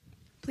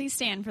Please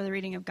stand for the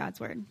reading of God's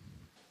word.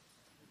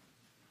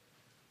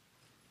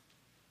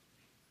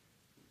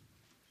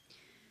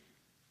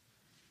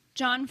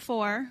 John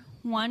 4,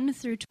 1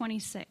 through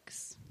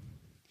 26.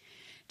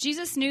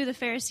 Jesus knew the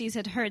Pharisees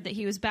had heard that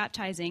he was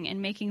baptizing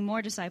and making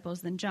more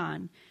disciples than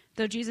John.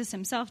 Though Jesus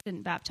himself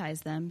didn't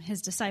baptize them,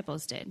 his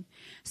disciples did.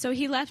 So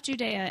he left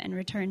Judea and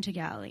returned to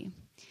Galilee.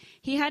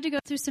 He had to go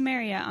through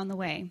Samaria on the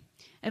way.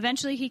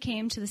 Eventually he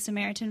came to the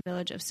Samaritan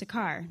village of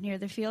Sychar, near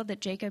the field that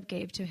Jacob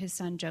gave to his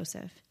son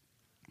Joseph.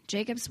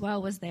 Jacob's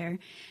well was there,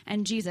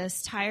 and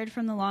Jesus, tired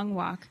from the long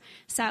walk,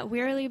 sat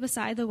wearily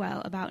beside the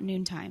well about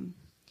noontime.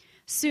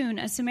 Soon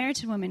a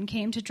Samaritan woman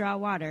came to draw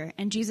water,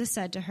 and Jesus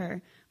said to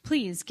her,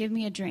 "Please give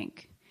me a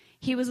drink."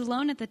 He was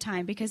alone at the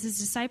time because his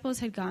disciples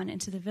had gone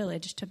into the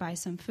village to buy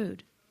some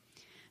food.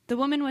 The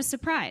woman was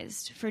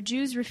surprised, for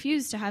Jews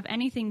refused to have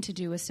anything to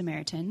do with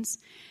Samaritans.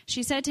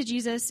 She said to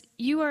Jesus,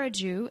 "You are a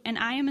Jew, and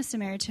I am a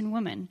Samaritan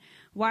woman.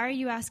 Why are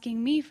you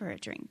asking me for a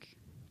drink?"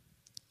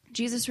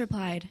 Jesus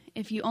replied,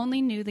 "If you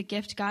only knew the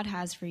gift God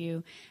has for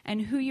you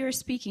and who you are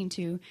speaking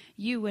to,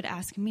 you would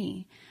ask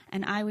me,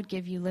 and I would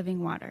give you living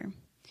water."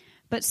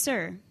 "But,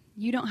 sir,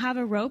 you don't have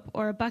a rope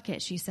or a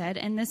bucket," she said,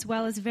 "and this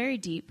well is very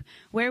deep.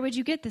 Where would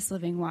you get this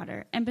living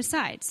water? And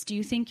besides, do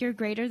you think you're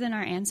greater than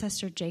our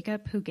ancestor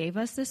Jacob, who gave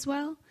us this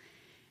well?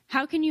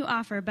 How can you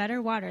offer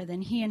better water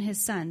than he and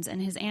his sons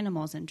and his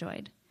animals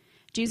enjoyed?"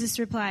 Jesus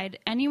replied,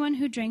 "Anyone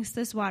who drinks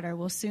this water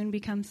will soon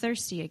become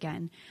thirsty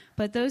again,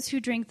 but those who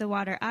drink the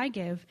water I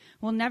give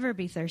will never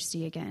be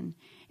thirsty again.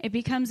 It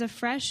becomes a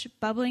fresh,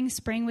 bubbling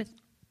spring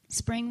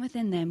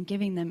within them,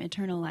 giving them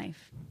eternal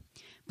life."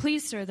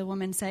 "Please, sir," the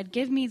woman said,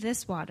 "give me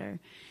this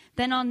water.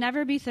 Then I'll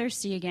never be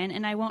thirsty again,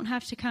 and I won't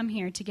have to come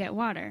here to get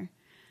water."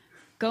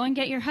 "Go and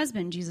get your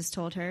husband," Jesus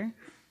told her.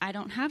 "I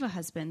don't have a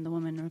husband," the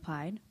woman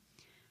replied.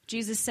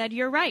 Jesus said,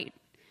 "You're right.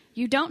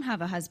 You don't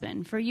have a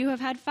husband, for you have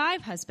had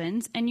 5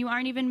 husbands, and you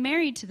aren't even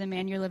married to the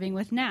man you're living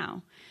with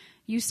now.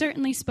 You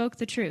certainly spoke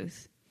the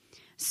truth."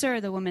 "Sir,"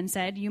 the woman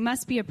said, "you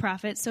must be a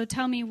prophet, so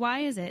tell me,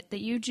 why is it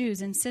that you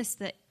Jews insist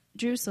that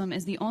Jerusalem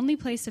is the only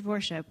place of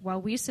worship, while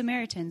we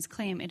Samaritans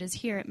claim it is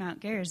here at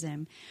Mount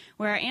Gerizim,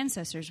 where our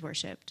ancestors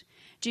worshipped?"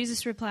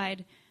 Jesus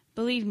replied,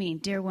 "Believe me,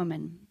 dear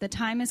woman, the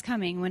time is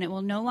coming when it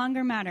will no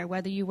longer matter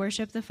whether you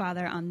worship the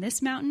Father on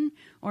this mountain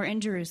or in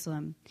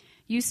Jerusalem.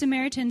 You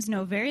Samaritans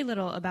know very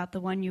little about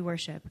the one you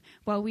worship,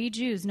 while we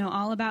Jews know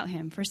all about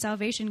him, for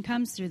salvation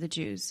comes through the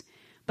Jews.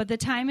 But the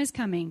time is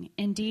coming,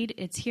 indeed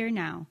it's here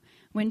now,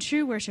 when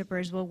true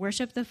worshipers will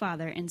worship the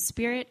Father in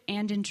spirit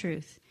and in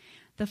truth.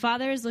 The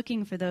Father is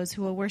looking for those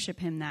who will worship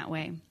him that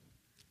way.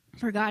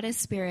 For God is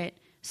spirit,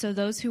 so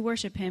those who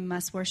worship him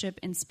must worship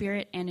in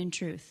spirit and in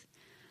truth."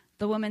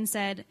 The woman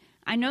said,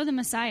 "I know the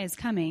Messiah is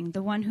coming,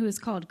 the one who is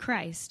called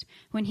Christ.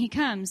 When he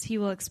comes, he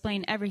will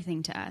explain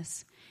everything to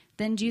us."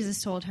 Then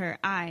Jesus told her,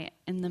 "I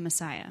am the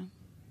Messiah."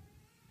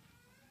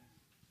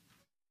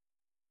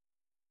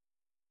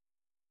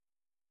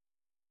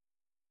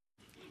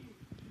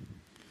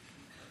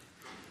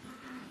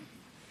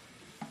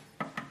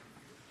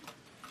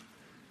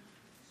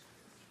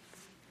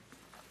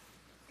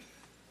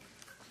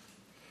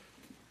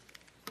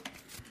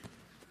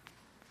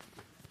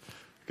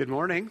 Good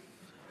morning.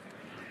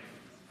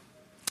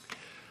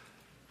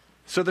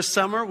 So this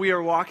summer we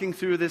are walking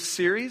through this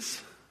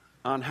series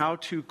on how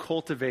to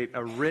cultivate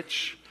a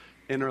rich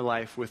inner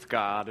life with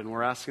God. And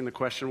we're asking the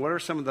question, what are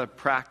some of the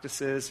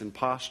practices and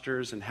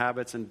postures and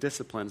habits and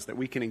disciplines that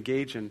we can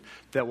engage in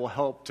that will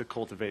help to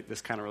cultivate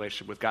this kind of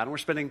relationship with God? And we're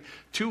spending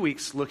 2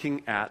 weeks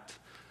looking at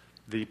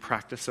the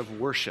practice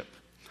of worship.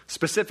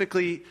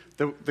 Specifically,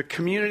 the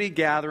community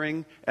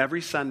gathering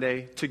every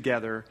Sunday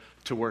together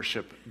to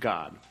worship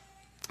God.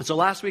 So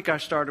last week I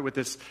started with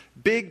this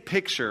big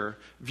picture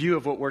view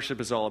of what worship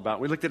is all about.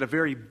 We looked at a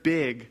very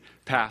big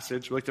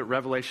passage. We looked at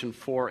Revelation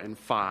 4 and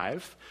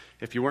 5.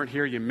 If you weren't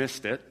here, you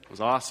missed it. It was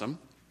awesome.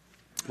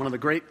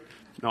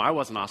 No, I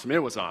wasn't awesome.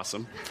 It was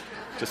awesome.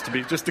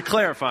 Just to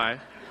clarify.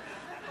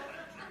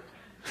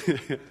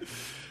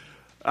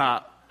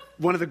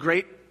 One of the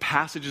great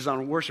passages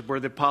on worship where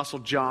the Apostle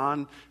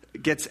John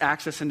gets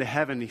access into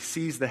heaven. He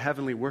sees the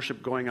heavenly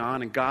worship going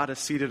on, and God is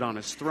seated on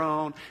his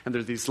throne, and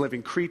there's these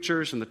living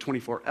creatures and the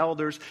 24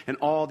 elders and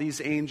all these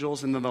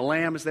angels, and then the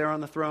Lamb is there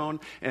on the throne,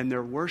 and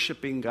they're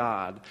worshiping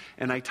God.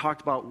 And I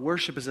talked about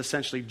worship is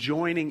essentially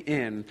joining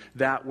in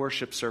that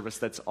worship service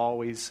that's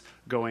always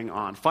going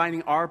on,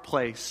 finding our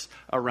place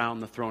around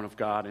the throne of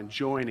God and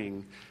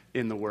joining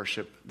in the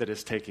worship that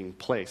is taking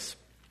place.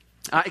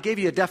 I gave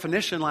you a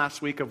definition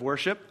last week of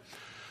worship.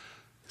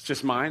 It's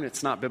just mine.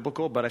 It's not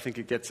biblical, but I think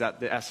it gets at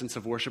the essence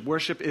of worship.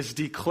 Worship is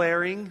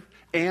declaring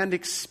and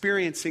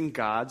experiencing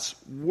God's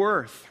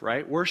worth,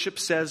 right? Worship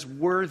says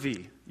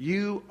worthy.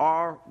 You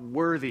are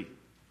worthy.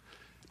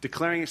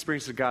 Declaring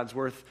experience of God's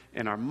worth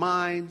in our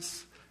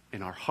minds,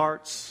 in our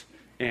hearts,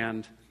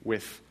 and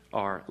with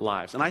our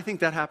lives. And I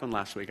think that happened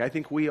last week. I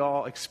think we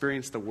all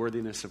experienced the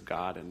worthiness of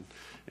God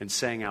and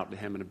sang out to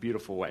him in a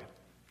beautiful way.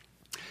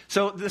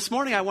 So this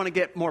morning I want to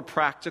get more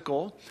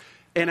practical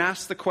and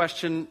ask the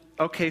question,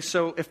 okay,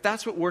 so if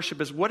that's what worship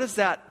is, what does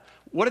that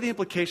what are the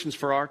implications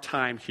for our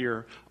time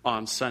here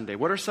on Sunday?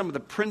 What are some of the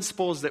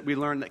principles that we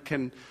learn that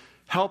can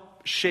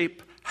help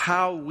shape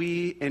how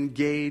we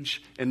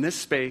engage in this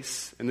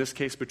space, in this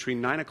case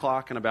between 9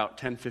 o'clock and about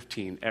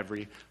 10:15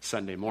 every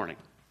Sunday morning?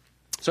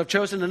 So I've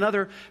chosen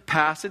another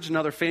passage,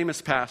 another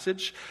famous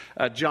passage,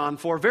 John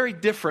 4. Very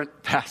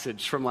different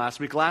passage from last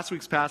week. Last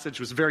week's passage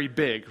was very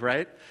big,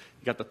 right?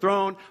 You got the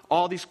throne,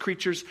 all these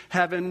creatures,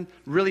 heaven,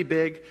 really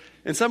big.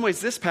 In some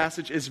ways, this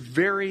passage is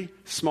very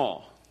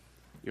small.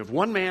 You have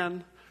one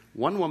man,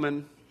 one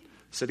woman,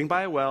 sitting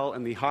by a well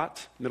in the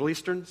hot Middle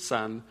Eastern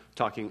sun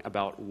talking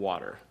about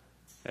water.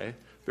 Okay?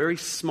 Very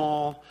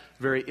small,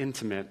 very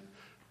intimate,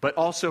 but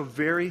also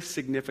very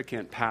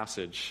significant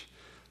passage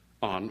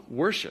on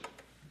worship.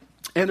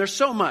 And there's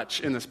so much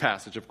in this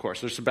passage, of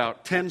course. There's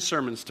about 10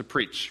 sermons to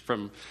preach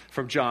from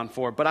John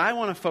 4. But I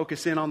want to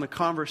focus in on the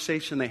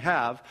conversation they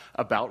have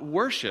about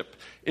worship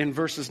in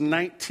verses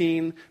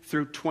 19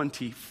 through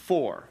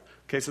 24.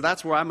 Okay, so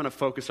that's where I'm going to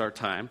focus our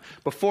time.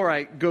 Before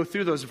I go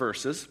through those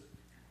verses,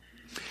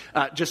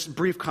 just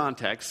brief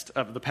context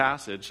of the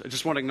passage. I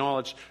just want to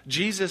acknowledge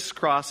Jesus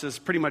crosses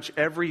pretty much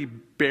every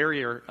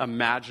barrier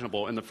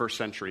imaginable in the first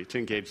century to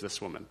engage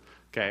this woman.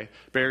 Okay,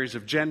 barriers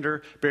of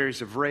gender,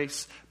 barriers of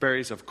race,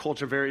 barriers of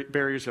culture,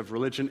 barriers of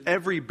religion,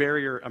 every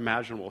barrier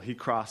imaginable he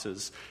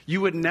crosses.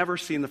 You would never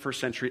see in the first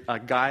century a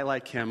guy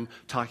like him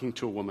talking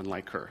to a woman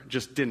like her. It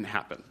just didn't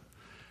happen.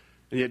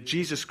 And yet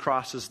Jesus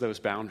crosses those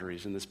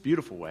boundaries in this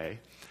beautiful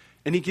way,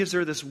 and he gives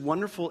her this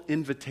wonderful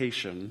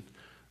invitation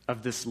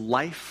of this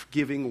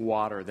life-giving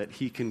water that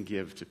he can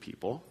give to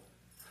people.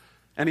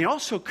 And he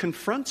also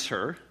confronts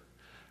her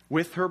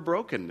with her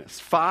brokenness.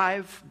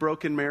 5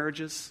 broken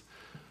marriages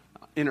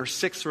in her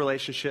 6th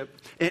relationship.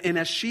 And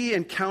as she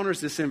encounters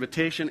this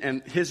invitation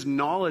and his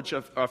knowledge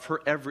of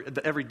her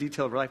every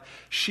detail of her life,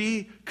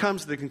 she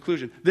comes to the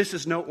conclusion, this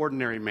is no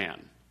ordinary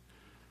man.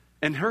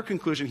 And her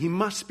conclusion, he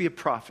must be a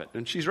prophet.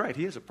 And she's right,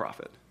 he is a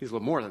prophet. He's a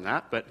little more than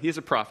that, but he is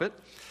a prophet.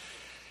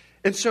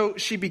 And so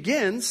she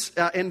begins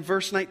in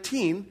verse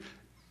 19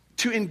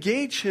 to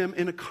engage him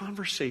in a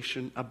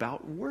conversation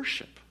about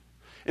worship.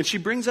 And she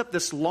brings up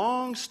this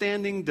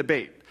long-standing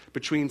debate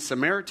between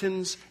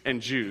Samaritans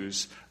and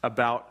Jews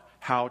about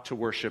how to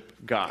worship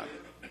God.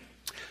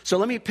 So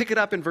let me pick it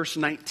up in verse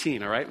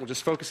 19, all right? We'll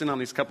just focus in on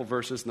these couple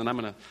verses, and then I'm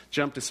going to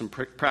jump to some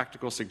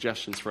practical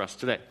suggestions for us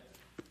today.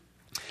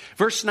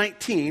 Verse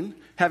 19,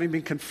 having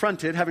been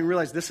confronted, having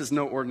realized this is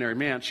no ordinary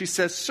man, she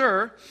says,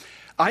 "Sir,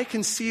 I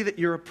can see that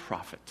you're a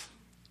prophet.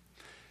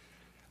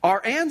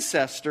 Our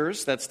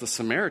ancestors," that's the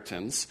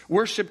Samaritans,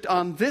 "worshipped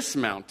on this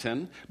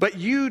mountain, but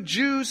you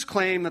Jews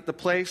claim that the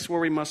place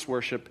where we must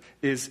worship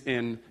is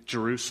in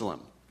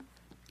Jerusalem."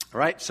 All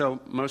right, so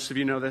most of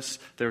you know this.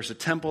 There's a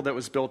temple that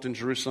was built in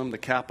Jerusalem, the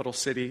capital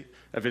city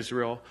of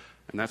Israel,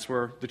 and that's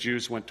where the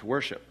Jews went to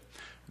worship.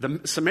 The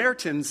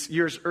Samaritans,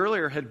 years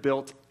earlier, had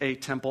built a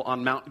temple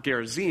on Mount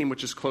Gerizim,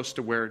 which is close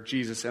to where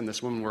Jesus and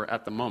this woman were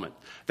at the moment.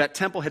 That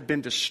temple had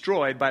been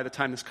destroyed by the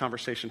time this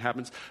conversation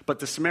happens, but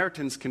the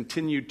Samaritans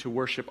continued to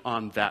worship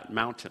on that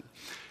mountain.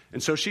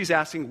 And so she's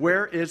asking,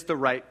 where is the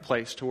right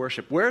place to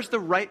worship? Where's the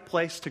right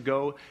place to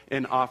go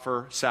and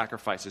offer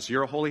sacrifices?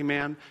 You're a holy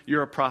man.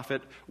 You're a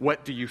prophet.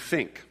 What do you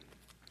think?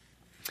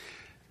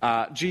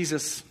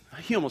 Jesus,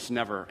 he almost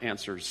never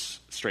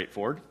answers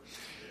straightforward.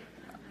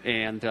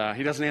 And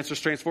he doesn't answer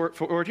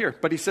straightforward here.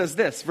 But he says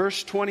this,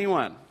 verse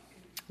 21.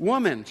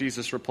 "Woman,"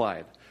 Jesus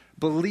replied,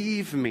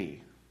 "believe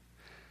me,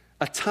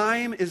 a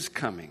time is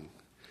coming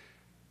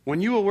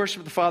when you will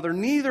worship the Father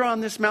neither on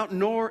this mountain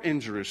nor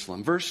in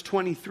Jerusalem." Verse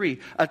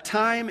 23, "A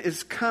time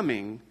is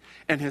coming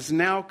and has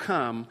now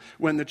come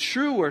when the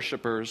true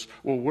worshipers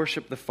will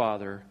worship the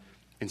Father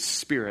in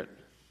spirit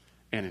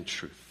and in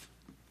truth."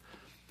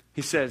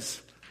 He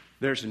says,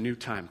 there's a new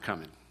time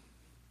coming.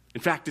 In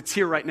fact, it's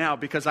here right now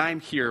because I'm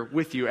here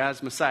with you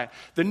as Messiah.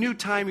 The new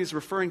time he's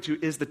referring to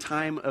is the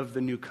time of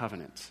the new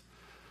covenant.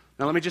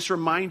 Now let me just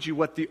remind you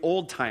what the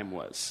old time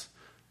was.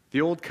 The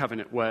old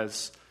covenant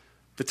was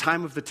the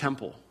time of the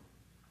temple,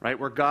 right?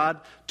 Where God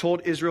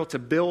told Israel to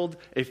build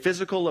a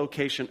physical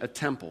location, a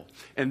temple.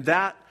 And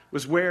that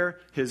was where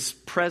his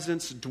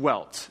presence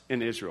dwelt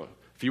in Israel.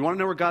 If you want to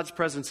know where God's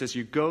presence is,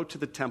 you go to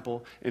the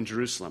temple in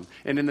Jerusalem.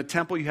 And in the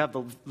temple, you have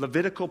the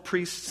Levitical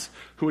priests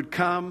who would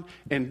come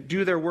and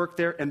do their work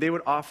there, and they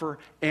would offer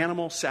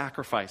animal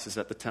sacrifices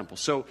at the temple.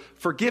 So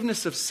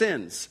forgiveness of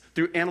sins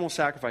through animal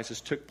sacrifices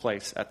took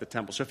place at the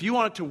temple. So if you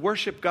wanted to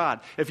worship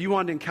God, if you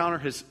wanted to encounter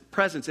his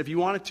presence, if you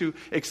wanted to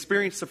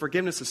experience the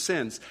forgiveness of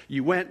sins,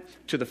 you went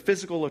to the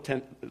physical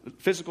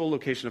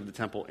location of the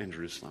temple in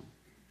Jerusalem.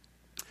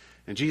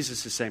 And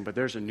Jesus is saying, but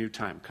there's a new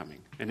time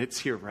coming, and it's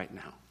here right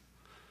now.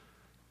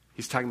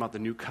 He's talking about the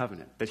new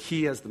covenant that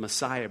he as the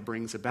Messiah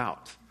brings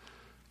about.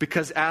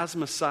 Because as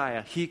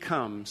Messiah, he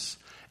comes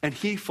and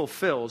he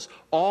fulfills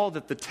all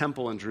that the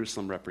temple in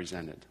Jerusalem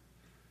represented.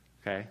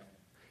 Okay?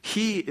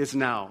 He is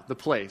now the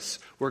place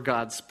where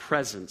God's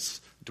presence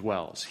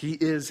dwells. He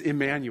is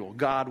Emmanuel,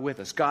 God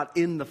with us, God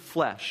in the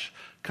flesh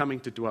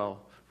coming to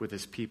dwell with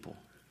his people.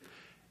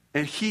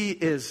 And he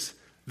is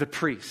the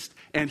priest,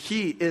 and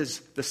he is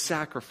the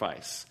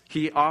sacrifice.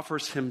 He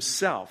offers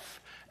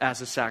himself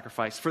as a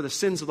sacrifice for the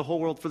sins of the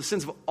whole world, for the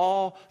sins of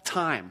all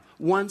time,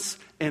 once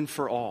and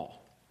for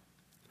all.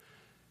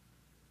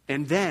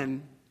 And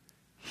then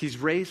he's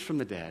raised from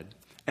the dead,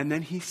 and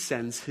then he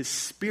sends his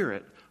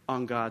Spirit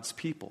on God's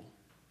people.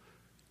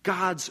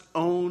 God's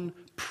own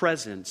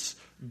presence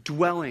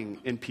dwelling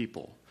in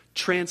people,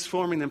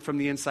 transforming them from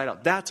the inside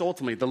out. That's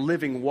ultimately the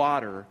living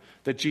water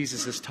that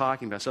Jesus is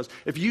talking about. So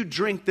if you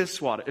drink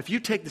this water, if you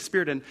take the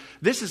Spirit in,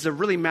 this is a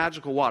really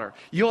magical water.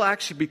 You'll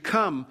actually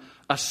become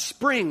a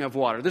spring of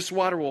water. This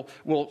water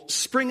will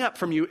spring up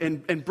from you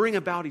and bring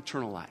about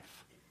eternal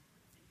life.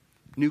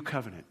 New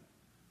covenant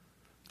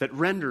that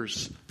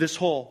renders this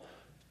whole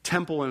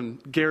temple in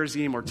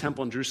Gerizim or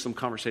temple in Jerusalem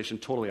conversation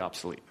totally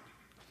obsolete.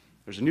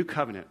 There's a new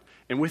covenant,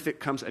 and with it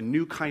comes a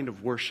new kind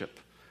of worship,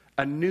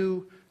 a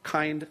new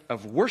kind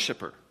of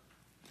worshiper.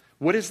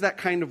 What is that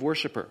kind of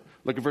worshiper?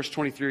 Look at verse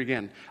 23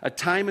 again. A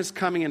time is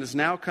coming and has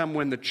now come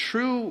when the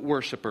true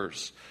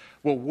worshipers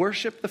will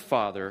worship the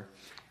Father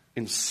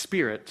in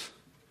spirit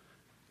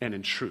and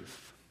in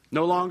truth.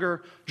 No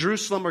longer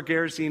Jerusalem or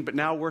Gerizim, but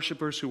now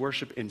worshipers who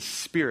worship in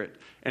spirit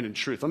and in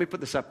truth. Let me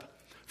put this up.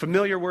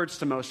 Familiar words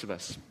to most of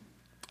us.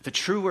 The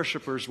true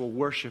worshipers will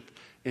worship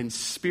in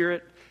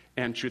spirit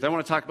and truth. I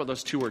want to talk about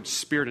those two words,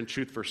 spirit and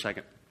truth, for a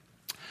second.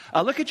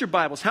 Look at your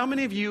Bibles. How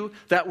many of you,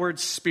 that word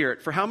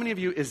spirit, for how many of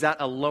you is that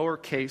a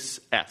lowercase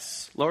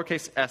s?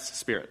 Lowercase s,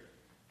 spirit.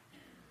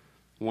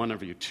 One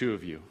of you, two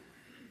of you,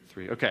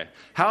 three. Okay.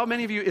 How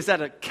many of you is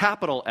that a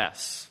capital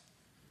S?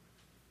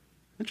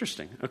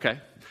 Interesting. Okay.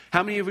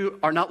 How many of you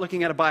are not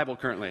looking at a Bible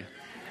currently?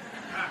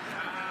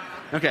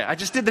 Okay, I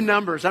just did the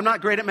numbers. I'm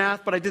not great at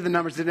math, but I did the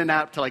numbers. It didn't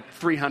add up to like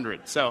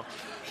 300. So,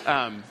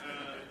 all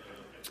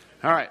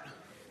right.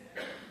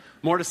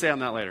 More to say on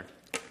that later.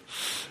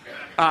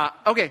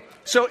 Okay,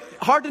 so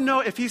hard to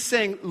know if he's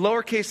saying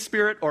lowercase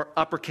spirit or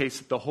uppercase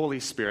the Holy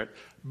Spirit.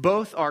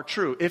 Both are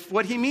true. If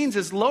what he means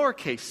is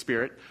lowercase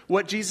spirit,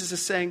 what Jesus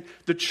is saying,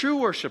 the true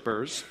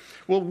worshipers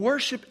will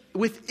worship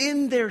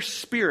within their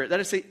spirit. That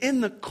is to say,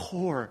 in the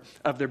core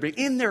of their being,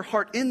 in their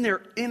heart, in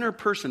their inner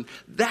person.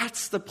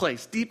 That's the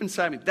place, deep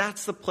inside me,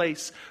 that's the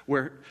place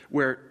where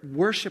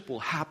worship will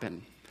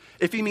happen.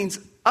 If he means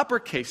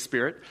uppercase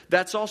spirit,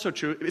 that's also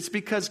true. It's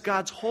because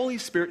God's Holy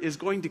Spirit is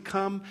going to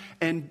come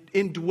and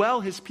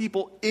indwell his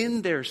people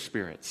in their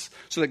spirits,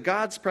 so that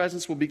God's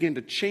presence will begin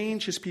to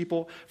change his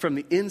people from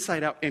the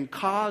inside out and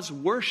cause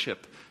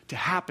worship to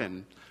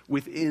happen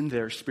within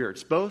their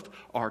spirits. Both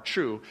are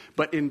true,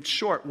 but in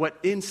short, what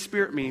in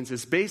spirit means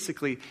is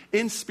basically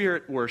in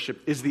spirit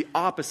worship is the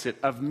opposite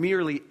of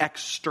merely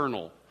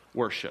external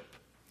worship.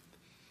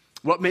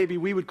 What maybe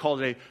we would call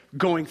today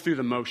going through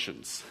the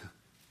motions.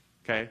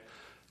 Okay?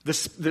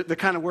 The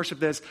kind of worship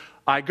that is,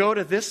 I go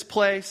to this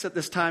place at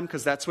this time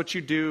because that's what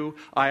you do.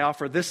 I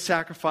offer this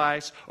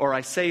sacrifice, or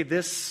I say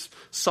this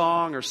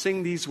song or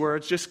sing these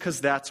words just because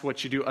that's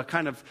what you do. A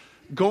kind of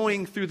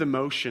going through the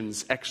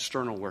motions,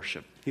 external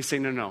worship. He's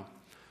saying, no.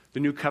 The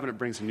new covenant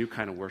brings a new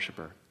kind of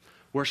worshiper.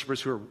 Worshipers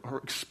who are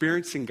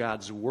experiencing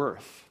God's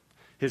worth,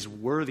 his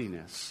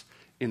worthiness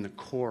in the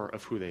core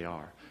of who they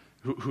are.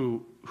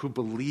 Who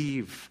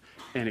believe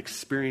and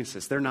experience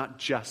this. They're not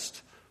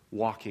just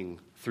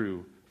walking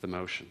through the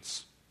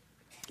motions.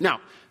 Now,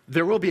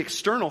 there will be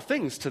external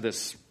things to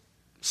this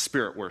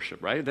spirit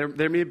worship, right?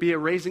 There may be a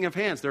raising of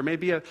hands. There may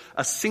be a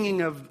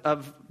singing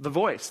of the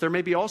voice. There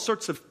may be all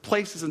sorts of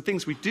places and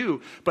things we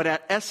do, but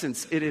at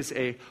essence, it is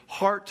a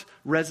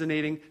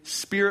heart-resonating,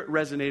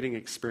 spirit-resonating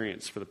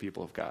experience for the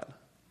people of God.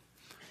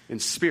 In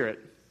spirit.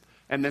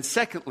 And then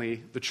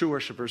secondly, the true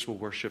worshipers will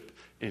worship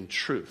in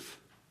truth.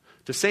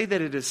 To say that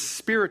it is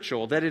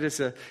spiritual, that it is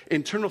an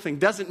internal thing,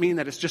 doesn't mean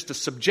that it's just a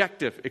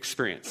subjective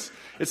experience.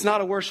 It's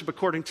not a worship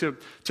according to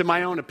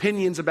my own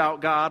opinions about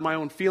God, my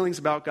own feelings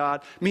about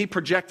God, me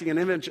projecting an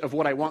image of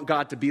what I want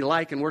God to be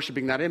like and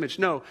worshiping that image.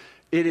 No,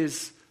 it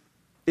is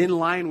in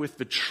line with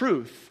the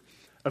truth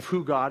of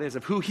who God is,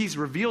 of who he's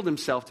revealed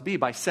himself to be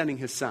by sending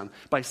his Son,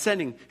 by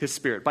sending his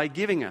Spirit, by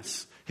giving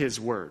us his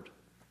word.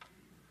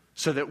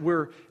 So that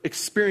we're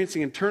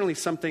experiencing internally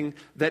something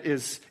that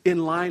is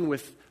in line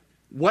with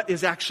what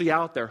is actually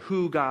out there,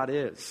 who God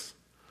is.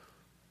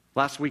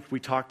 Last week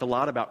we talked a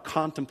lot about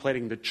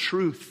contemplating the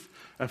truth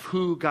of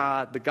who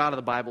God, the God of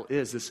the Bible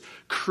is, this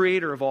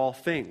creator of all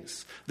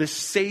things, this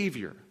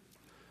Savior,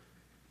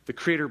 the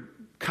creator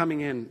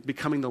coming in,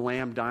 becoming the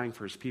Lamb, dying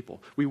for his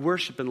people. We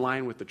worship in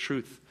line with the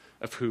truth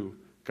of who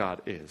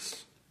God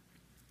is.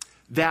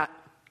 That,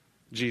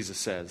 Jesus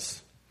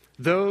says,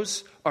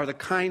 those are the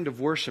kind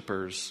of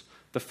worshipers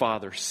the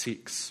Father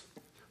seeks.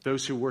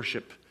 Those who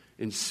worship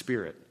in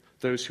spirit.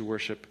 Those who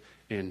worship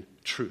in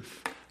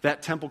truth.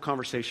 That temple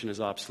conversation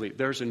is obsolete.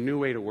 There's a new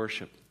way to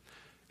worship.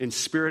 In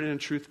spirit and in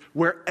truth,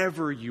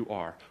 wherever you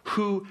are,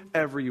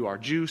 whoever you are.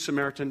 Jew,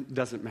 Samaritan,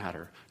 doesn't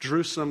matter.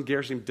 Jerusalem,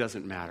 Gerizim,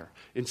 doesn't matter.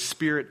 In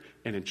spirit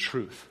and in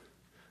truth.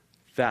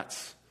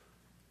 That's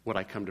what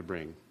I come to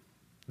bring.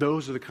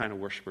 Those are the kind of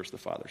worshipers the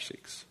Father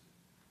seeks.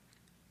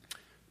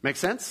 Make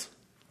sense?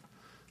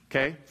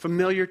 Okay,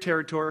 familiar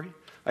territory.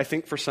 I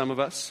think, for some of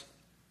us.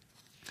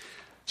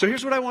 So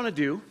here's what I want to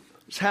do.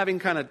 Just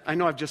having I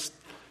know I've just,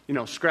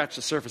 scratched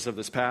the surface of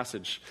this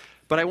passage,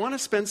 but I want to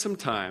spend some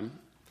time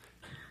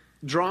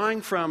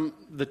drawing from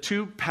the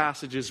two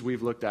passages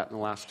we've looked at in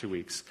the last 2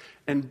 weeks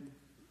and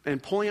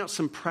pulling out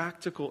some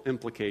practical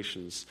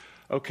implications.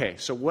 Okay,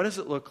 so what does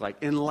it look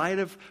like in light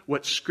of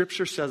what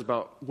Scripture says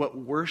about what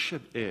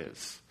worship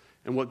is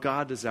and what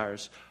God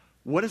desires?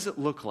 What does it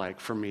look like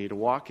for me to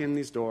walk in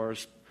these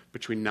doors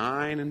between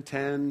 9 and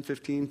 10,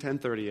 15,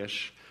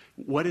 10:30-ish?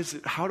 What is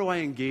it? How do I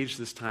engage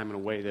this time in a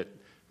way that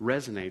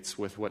resonates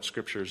with what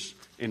Scripture's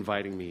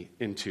inviting me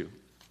into?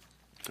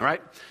 All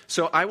right?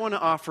 So I want to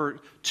offer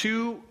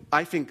two,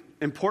 I think,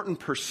 important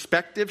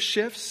perspective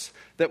shifts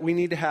that we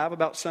need to have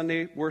about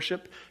Sunday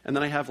worship. And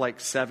then I have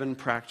 7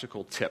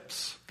 practical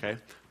tips, okay?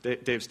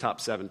 Dave's top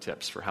 7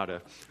 tips for how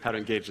to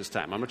engage this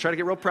time. I'm going to try to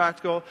get real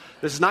practical.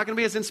 This is not going to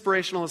be as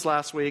inspirational as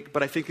last week,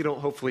 but I think it'll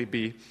hopefully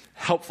be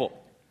helpful.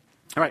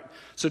 All right,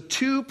 so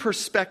 2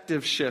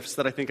 perspective shifts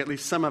that I think at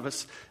least some of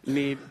us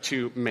need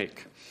to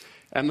make.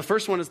 And the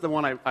first one is the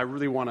one I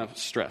really want to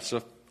stress. So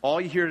if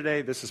all you hear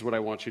today, this is what I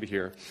want you to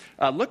hear.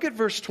 Look at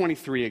verse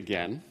 23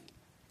 again.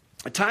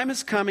 A time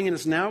is coming and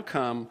has now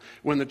come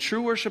when the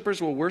true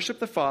worshipers will worship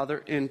the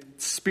Father in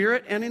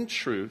spirit and in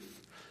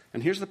truth.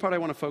 And here's the part I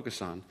want to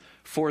focus on.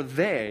 For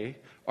they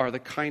are the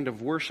kind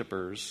of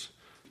worshipers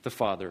the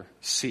Father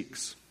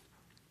seeks.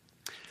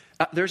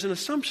 There's an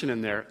assumption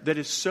in there that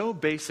is so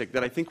basic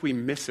that I think we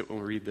miss it when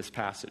we read this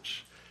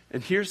passage.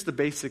 And here's the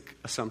basic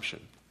assumption.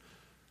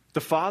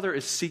 The Father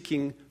is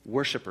seeking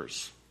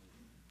worshipers.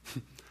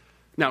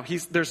 Now,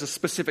 there's a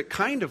specific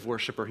kind of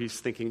worshiper he's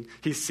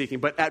seeking,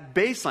 but at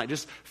baseline,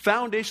 just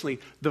foundationally,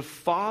 the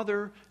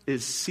Father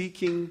is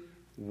seeking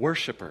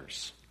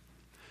worshipers.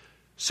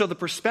 So the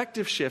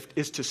perspective shift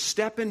is to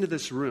step into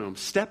this room,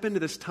 step into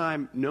this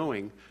time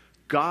knowing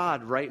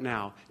God right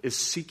now is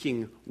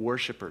seeking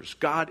worshipers.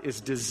 God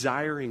is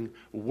desiring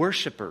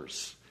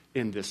worshipers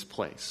in this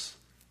place.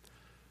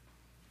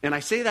 And I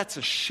say that's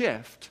a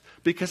shift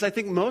because I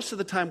think most of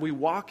the time we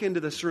walk into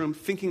this room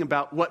thinking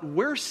about what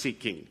we're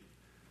seeking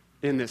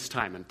in this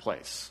time and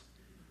place,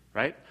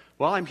 right?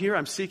 Well, I'm here,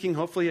 I'm seeking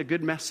hopefully a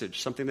good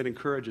message, something that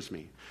encourages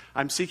me.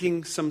 I'm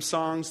seeking some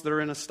songs that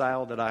are in a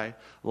style that I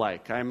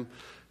like. I'm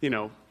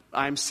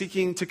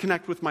seeking to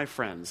connect with my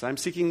friends. I'm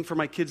seeking for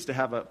my kids to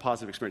have a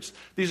positive experience.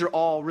 These are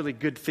all really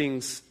good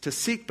things to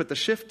seek, but the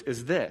shift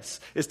is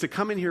to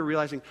come in here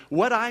realizing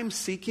what I'm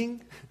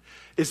seeking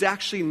is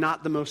actually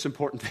not the most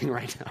important thing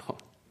right now.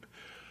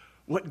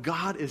 What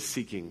God is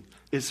seeking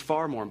is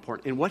far more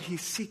important, and what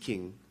he's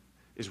seeking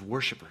is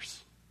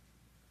worshipers.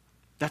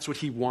 That's what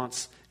he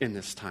wants in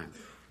this time.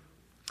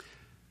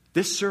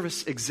 This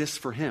service exists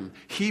for him.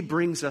 He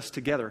brings us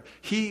together.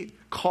 He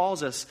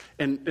calls us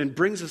and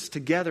brings us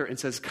together and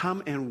says,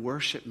 come and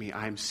worship me.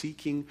 I'm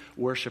seeking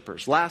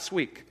worshipers. Last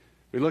week,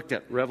 we looked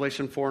at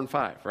Revelation 4 and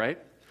 5, right?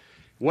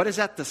 What is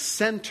at the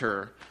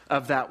center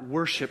of that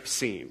worship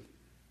scene?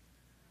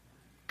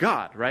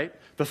 God, right?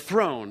 The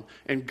throne,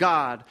 and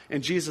God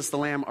and Jesus the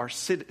Lamb are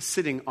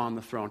sitting on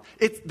the throne.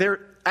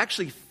 They're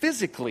actually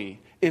physically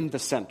in the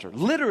center,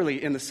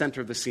 literally in the center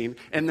of the scene.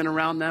 And then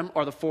around them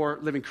are the 4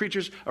 living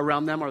creatures.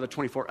 Around them are the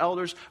 24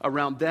 elders.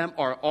 Around them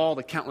are all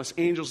the countless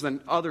angels,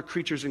 then other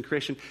creatures in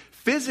creation,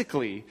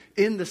 physically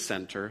in the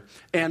center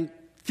and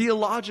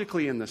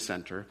theologically in the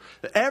center.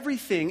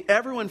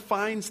 Everyone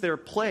finds their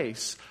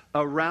place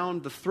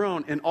around the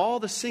throne, and all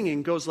the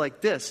singing goes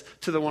like this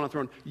to the one on the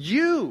throne.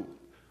 You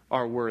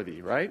are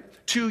worthy, right?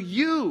 To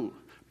you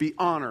be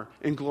honor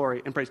and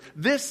glory and praise.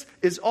 This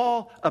is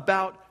all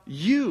about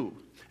you.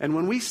 And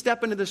when we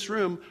step into this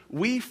room,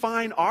 we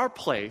find our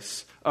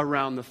place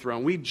around the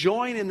throne. We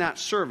join in that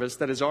service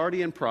that is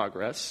already in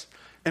progress,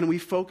 and we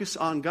focus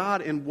on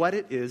God and what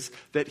it is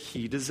that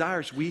he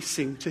desires. We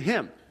sing to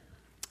him.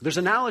 There's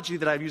an analogy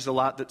that I've used a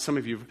lot that some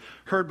of you have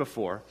heard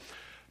before,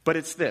 but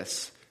it's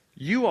this.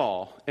 You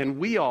all and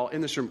we all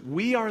in this room,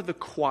 we are the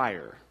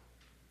choir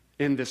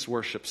in this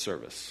worship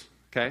service,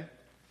 okay?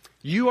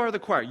 You are the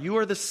choir. You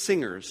are the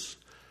singers.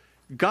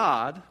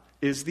 God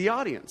is the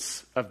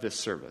audience of this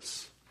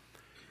service.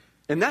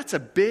 And that's a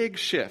big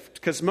shift,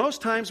 because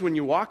most times when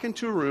you walk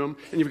into a room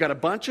and you've got a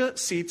bunch of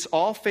seats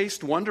all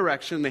faced one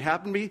direction, and they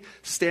happen to be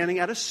standing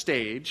at a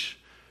stage,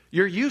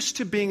 you're used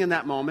to being in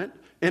that moment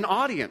an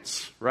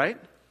audience, right?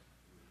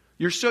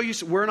 You're so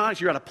used to, we're an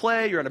audience. You're at a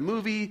play, you're at a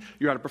movie,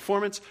 you're at a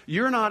performance.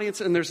 You're an audience,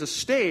 and there's a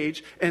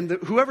stage, and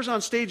whoever's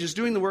on stage is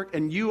doing the work,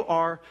 and you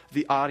are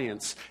the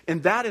audience.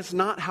 And that is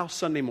not how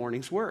Sunday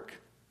mornings work,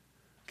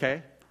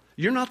 okay?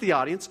 You're not the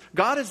audience.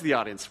 God is the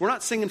audience. We're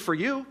not singing for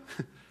you.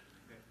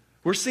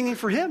 We're singing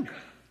for him,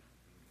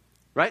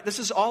 right? This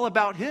is all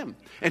about him.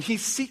 And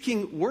he's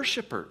seeking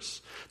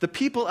worshipers. The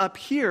people up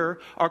here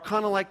are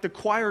kind of like the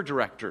choir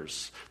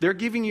directors. They're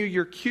giving you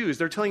your cues.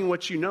 They're telling you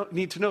what you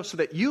need to know so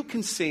that you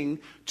can sing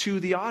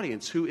to the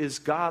audience, who is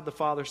God, the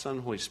Father, Son,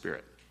 and Holy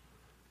Spirit.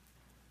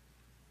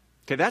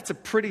 Okay, that's a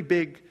pretty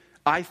big,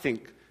 I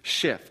think,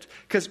 shift.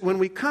 Because when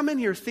we come in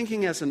here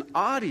thinking as an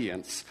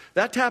audience,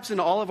 that taps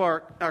into all of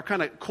our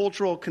kind of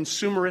cultural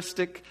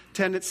consumeristic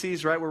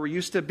tendencies, right? Where we're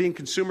used to being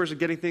consumers and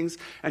getting things.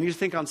 And you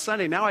think on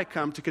Sunday, now I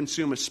come to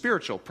consume a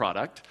spiritual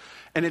product.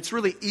 And it's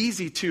really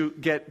easy to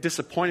get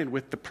disappointed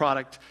with the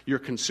product you're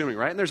consuming,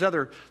 right? And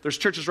there's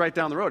churches right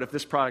down the road. If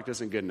this product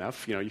isn't good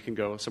enough, you can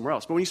go somewhere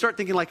else. But when you start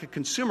thinking like a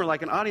consumer,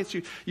 like an audience,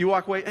 you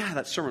walk away,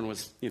 that sermon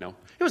was, it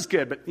was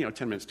good, but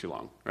 10 minutes too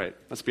long, right?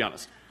 Let's be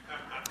honest.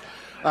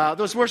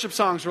 Those worship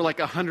songs were like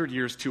 100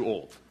 years too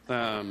old.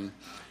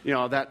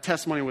 That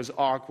testimony was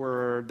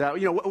awkward. That,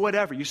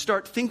 whatever. You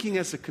start thinking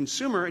as a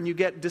consumer and you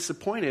get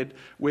disappointed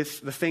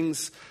with the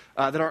things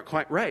that aren't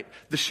quite right.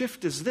 The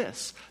shift is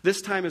this.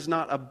 This time is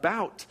not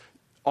about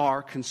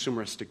our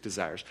consumeristic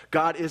desires.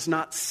 God is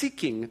not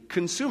seeking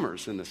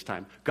consumers in this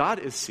time. God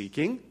is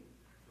seeking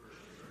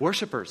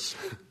worshipers.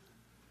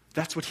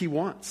 That's what he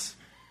wants.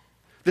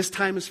 This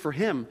time is for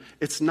him.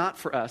 It's not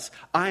for us.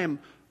 I am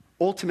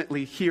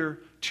ultimately here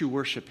to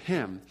worship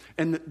him.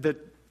 And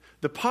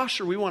the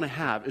posture we want to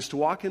have is to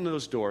walk into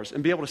those doors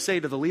and be able to say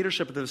to the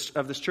leadership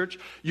of this church,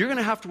 you're going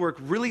to have to work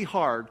really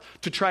hard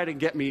to try to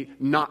get me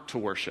not to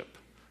worship.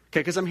 Okay,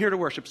 because I'm here to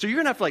worship. So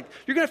you're going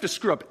to have to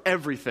screw up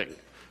everything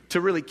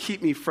to really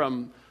keep me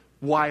from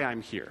why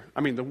I'm here. I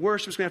mean, the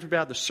worship's going to have to be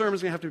bad, the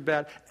sermon's going to have to be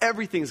bad,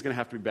 everything's going to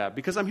have to be bad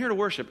because I'm here to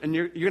worship, and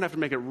you're going to have to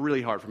make it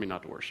really hard for me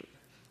not to worship.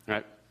 All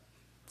right?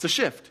 It's a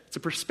shift. It's a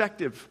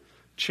perspective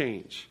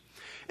change.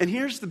 And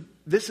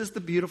this is the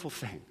beautiful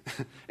thing,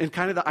 and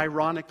kind of the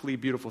ironically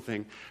beautiful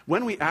thing.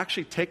 When we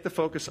actually take the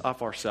focus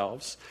off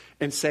ourselves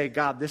and say,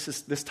 God,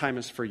 this time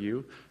is for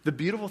you, the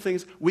beautiful thing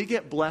is we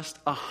get blessed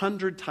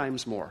 100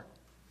 times more.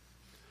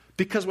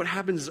 Because what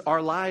happens is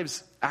our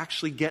lives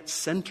actually get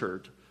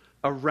centered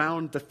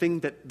around the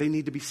thing that they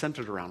need to be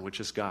centered around, which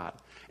is God.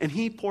 And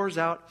he pours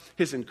out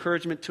his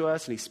encouragement to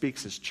us, and he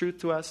speaks his truth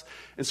to us.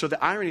 And so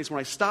the irony is when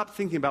I stop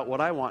thinking about what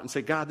I want and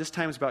say, God, this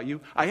time is about you,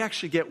 I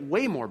actually get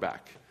way more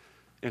back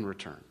in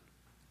return.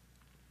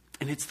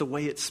 And it's the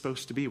way it's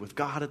supposed to be, with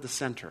God at the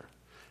center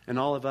and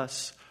all of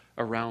us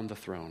around the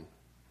throne.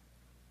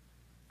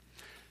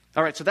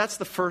 All right, so that's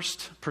the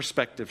first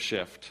perspective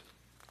shift.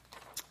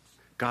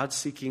 God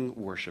seeking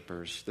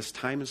worshipers. This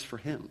time is for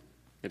him.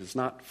 It is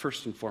not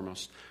first and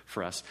foremost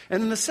for us.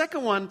 And then the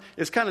second one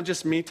is kind of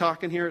just me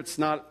talking here. It's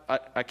not,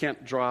 I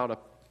can't draw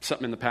out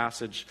something in the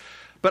passage.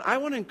 But I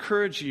want to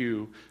encourage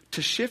you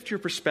to shift your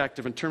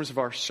perspective in terms of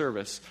our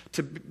service,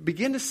 to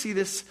begin to see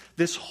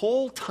this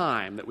whole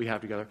time that we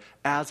have together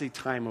as a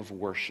time of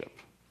worship,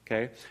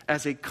 okay?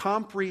 As a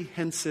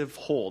comprehensive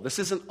whole. This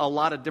isn't a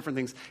lot of different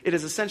things. It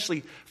is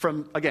essentially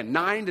from, again,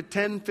 9 to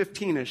 10,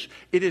 15-ish.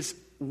 It is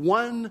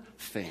one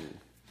thing.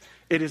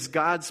 It is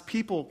God's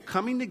people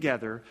coming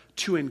together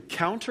to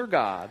encounter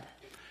God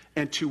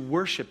and to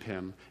worship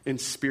him in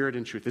spirit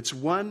and truth. It's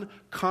one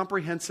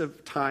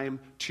comprehensive time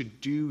to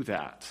do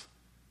that.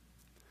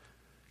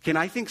 And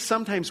I think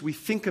sometimes we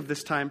think of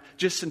this time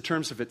just in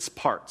terms of its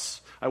parts.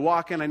 I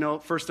walk in, I know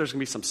first there's going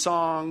to be some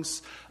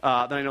songs, then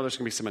I know there's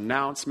going to be some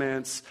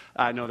announcements,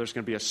 I know there's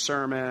going to be a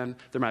sermon,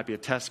 there might be a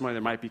testimony,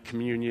 there might be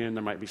communion,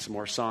 there might be some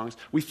more songs.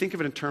 We think of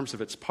it in terms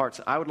of its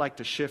parts. I would like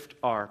to shift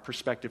our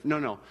perspective.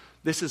 No,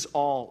 this is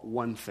all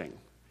one thing.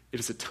 It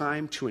is a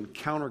time to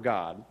encounter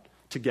God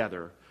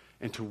together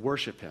and to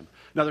worship him.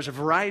 Now, there's a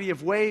variety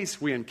of ways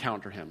we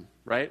encounter him,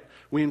 right?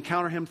 We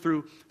encounter him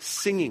through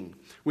singing.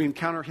 We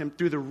encounter him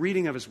through the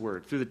reading of his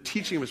word, through the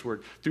teaching of his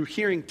word, through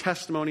hearing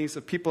testimonies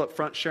of people up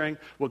front sharing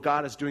what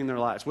God is doing in their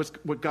lives,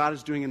 what God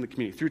is doing in the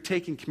community, through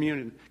taking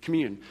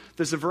communion.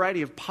 There's a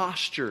variety of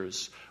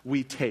postures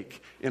we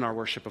take in our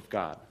worship of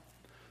God.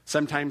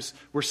 Sometimes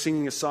we're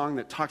singing a song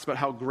that talks about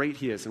how great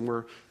he is, and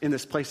we're in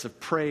this place of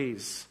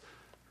praise,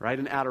 right,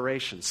 and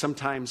adoration.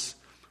 Sometimes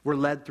we're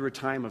led through a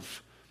time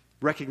of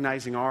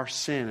recognizing our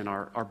sin and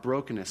our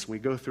brokenness. We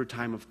go through a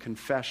time of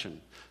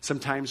confession.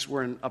 Sometimes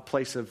we're in a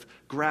place of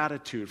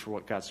gratitude for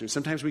what God's doing.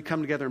 Sometimes we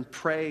come together and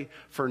pray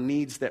for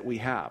needs that we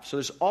have. So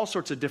there's all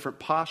sorts of different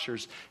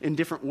postures in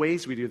different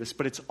ways we do this,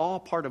 but it's all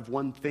part of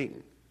one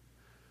thing,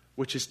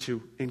 which is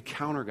to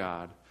encounter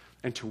God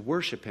and to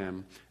worship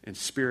him in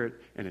spirit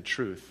and in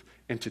truth,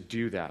 and to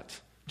do that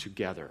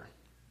together.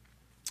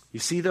 You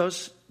see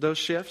those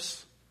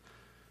shifts?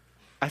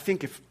 I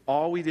think if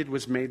all we did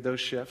was made those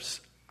shifts,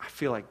 I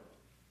feel like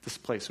this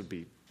place would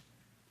be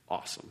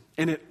awesome.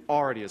 And it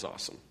already is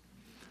awesome.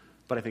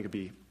 But I think it'd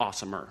be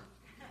awesomer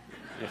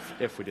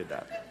if we did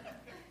that.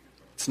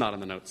 It's not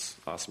in the notes,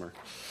 awesomer.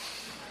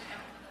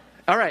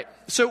 All right,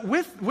 so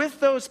with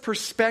those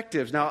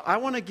perspectives, now I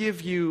want to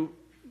give you,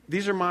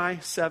 these are my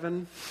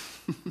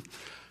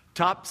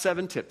top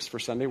 7 tips for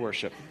Sunday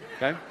worship,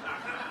 okay?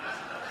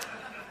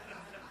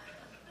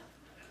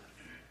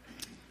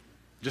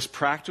 Just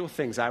practical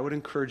things I would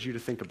encourage you to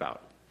think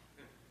about.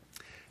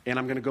 And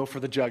I'm going to go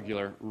for the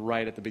jugular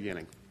right at the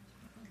beginning.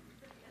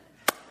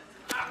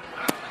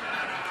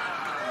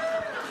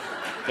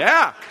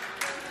 Yeah.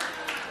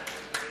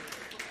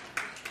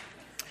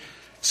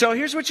 So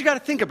here's what you got to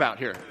think about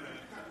here.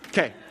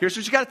 Okay, here's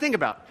what you got to think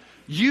about.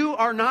 You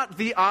are not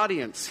the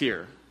audience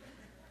here.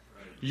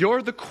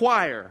 You're the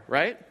choir,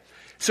 right?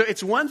 So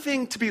it's one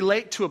thing to be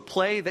late to a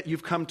play that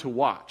you've come to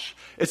watch.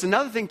 It's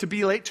another thing to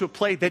be late to a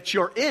play that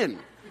you're in.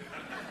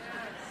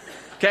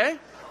 Okay?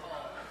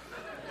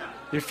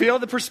 You feel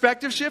the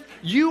perspective shift?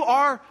 You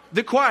are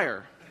the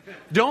choir.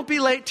 Don't be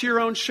late to your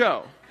own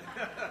show.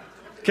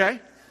 Okay?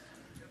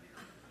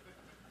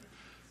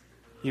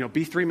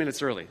 Be 3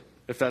 minutes early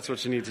if that's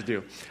what you need to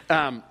do.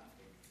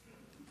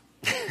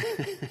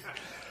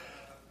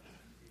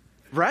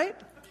 Right?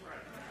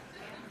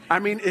 I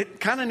mean, it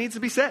kind of needs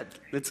to be said.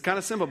 It's kind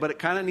of simple, but it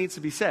kind of needs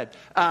to be said.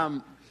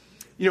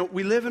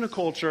 We live in a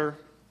culture,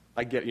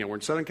 I get, we're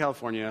in Southern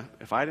California.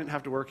 If I didn't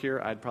have to work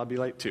here, I'd probably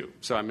be late too.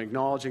 So I'm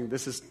acknowledging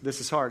this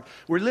is hard.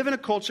 We live in a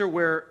culture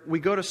where we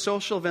go to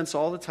social events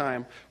all the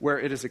time where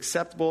it is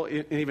acceptable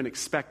and even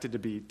expected to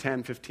be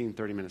 10, 15,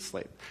 30 minutes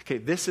late. Okay,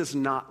 this is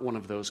not one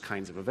of those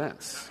kinds of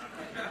events.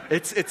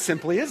 It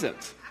simply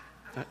isn't.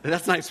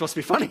 That's not even supposed to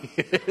be funny.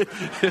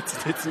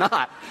 It's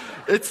not.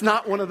 It's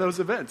not one of those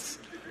events.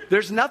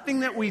 There's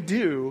nothing that we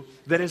do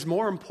that is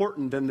more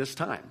important than this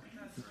time,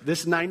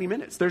 this 90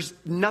 minutes. There's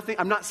nothing.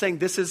 I'm not saying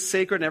this is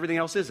sacred and everything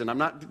else isn't.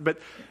 But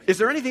is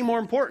there anything more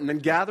important than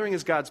gathering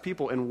as God's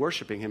people and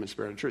worshiping Him in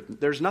spirit and truth?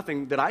 There's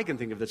nothing that I can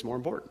think of that's more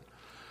important.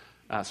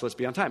 So let's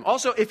be on time.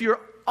 Also, if you're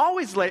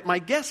always late, my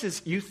guess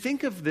is you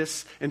think of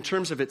this in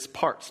terms of its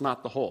parts,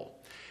 not the whole.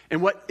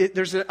 And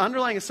there's an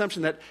underlying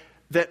assumption that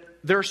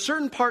there are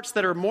certain parts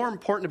that are more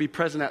important to be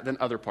present at than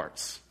other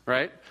parts,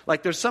 right?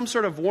 Like there's some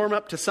sort of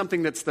warm-up to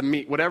something that's the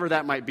meat, whatever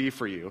that might be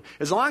for you.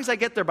 As long as I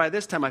get there by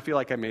this time, I feel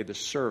like I made the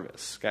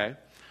service, okay?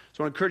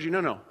 So I want to encourage you,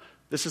 no.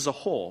 This is a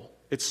whole.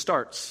 It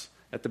starts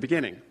at the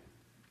beginning.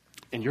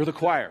 And you're the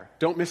choir.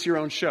 Don't miss your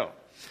own show.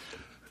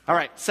 All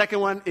right, second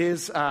one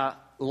is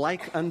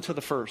like unto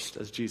the first,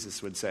 as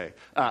Jesus would say.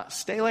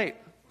 Stay late,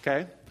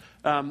 okay?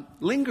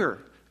 Linger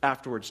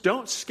afterwards.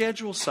 Don't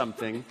schedule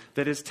something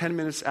that is 10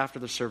 minutes after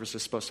the service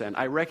is supposed to end.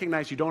 I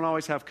recognize you don't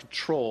always have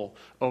control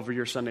over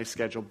your Sunday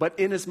schedule, but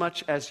in as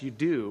much as you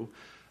do,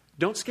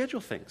 don't schedule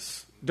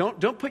things.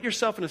 Don't put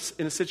yourself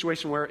in a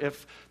situation where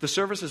if the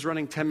service is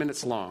running 10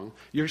 minutes long,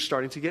 you're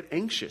starting to get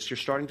anxious. You're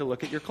starting to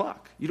look at your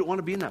clock. You don't want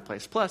to be in that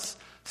place. Plus,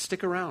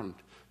 stick around,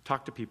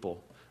 talk to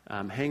people,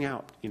 hang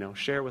out,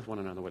 share with one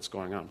another what's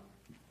going on.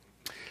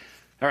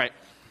 All right.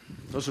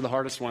 Those are the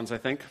hardest ones, I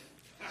think,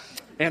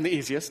 and the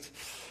easiest.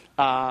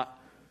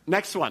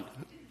 Next one.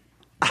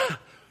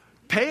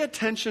 Pay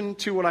attention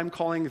to what I'm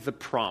calling the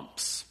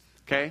prompts.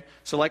 Okay?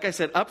 So like I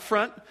said, up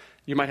front,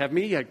 you might have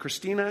me, you had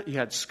Christina, you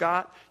had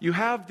Scott. You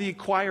have the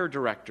choir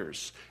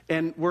directors.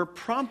 And we're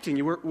prompting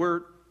you,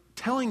 we're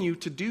telling you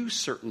to do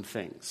certain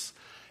things.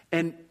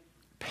 And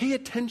pay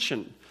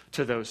attention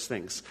to those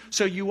things.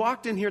 So you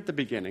walked in here at the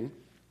beginning,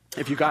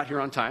 if you got here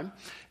on time,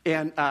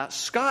 and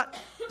Scott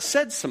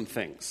said some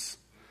things.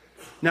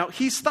 Now,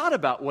 he's thought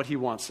about what he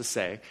wants to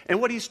say,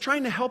 and what he's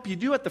trying to help you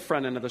do at the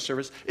front end of the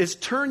service is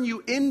turn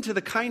you into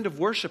the kind of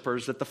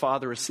worshipers that the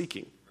Father is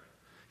seeking.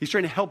 He's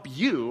trying to help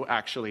you,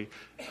 actually,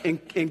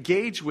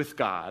 engage with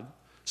God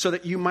so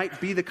that you might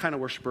be the kind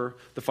of worshiper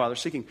the Father is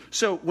seeking.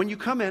 So, when you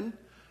come in,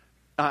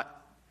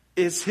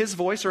 is his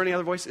voice or any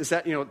other voice, is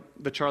that,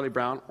 the Charlie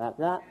Brown,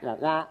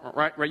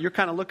 right? You're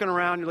kind of looking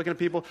around, you're looking at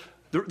people.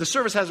 The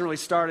service hasn't really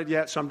started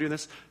yet, so I'm doing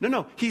this.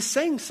 No, he's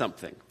saying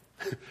something.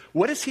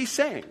 What is he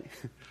saying?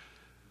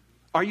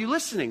 Are you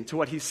listening to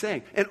what he's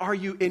saying? And are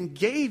you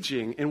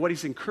engaging in what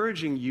he's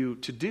encouraging you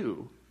to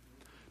do?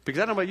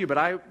 Because I don't know about you, but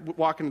I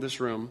walk into this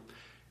room,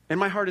 and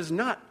my heart is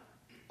not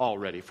all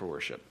ready for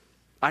worship.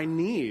 I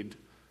need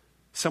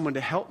someone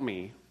to help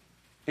me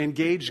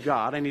engage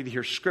God. I need to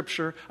hear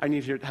Scripture. I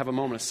need to have a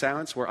moment of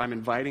silence where I'm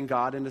inviting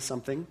God into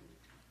something.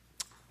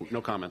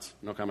 No comments.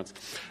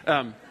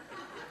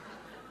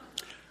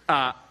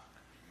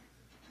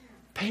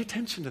 Pay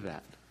attention to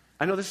that.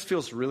 I know this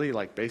feels really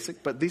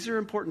basic, but these are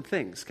important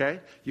things,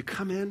 okay? You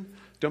come in,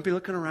 don't be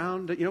looking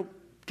around,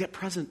 get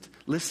present,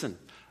 listen.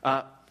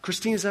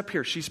 Christina's up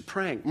here, she's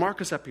praying.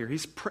 Mark is up here,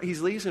 he's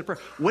leading us in prayer.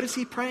 What is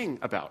he praying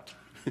about?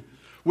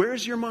 Where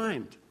is your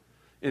mind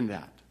in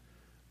that?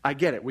 I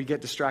get it, we get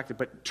distracted,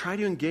 but try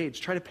to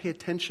engage, try to pay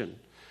attention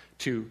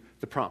to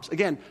the prompts.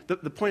 Again,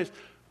 the point is,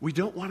 we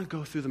don't want to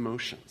go through the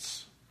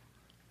motions.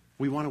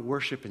 We want to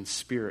worship in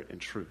spirit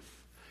and truth.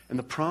 And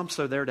the prompts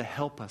are there to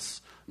help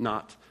us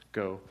not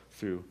go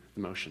through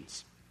the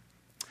motions.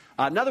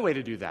 Another way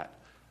to do that,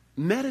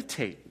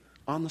 meditate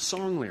on the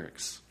song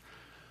lyrics.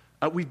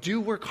 We do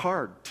work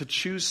hard to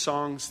choose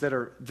songs that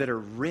are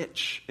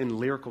rich in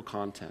lyrical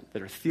content,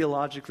 that are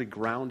theologically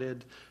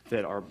grounded,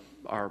 that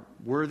are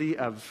worthy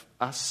of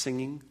us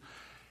singing.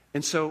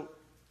 And so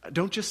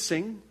don't just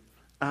sing,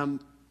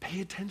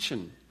 pay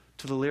attention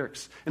to the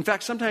lyrics. In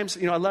fact, sometimes,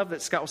 I love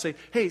that Scott will say,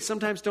 hey,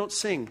 sometimes don't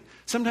sing.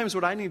 Sometimes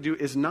what I need to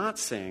do is not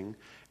sing,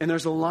 and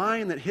there's a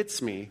line that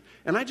hits me,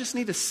 and I just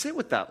need to sit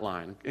with that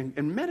line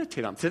and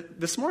meditate on it.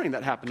 This morning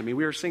that happened to me.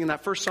 We were singing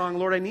that first song,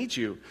 Lord, I Need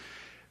You.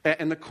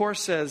 And the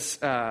chorus says,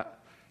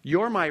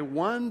 you're my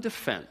one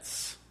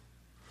defense,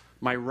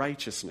 my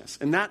righteousness.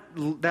 And that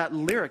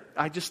lyric,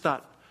 I just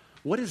thought,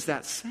 what is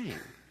that saying?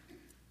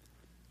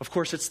 Of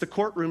course, it's the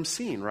courtroom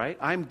scene, right?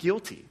 I'm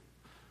guilty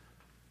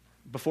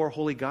before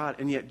holy God,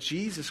 and yet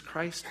Jesus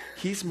Christ,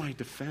 he's my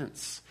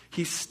defense.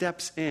 He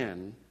steps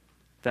in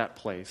that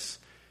place,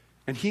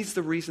 and he's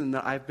the reason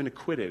that I've been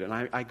acquitted and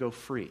I go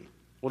free.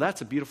 Well,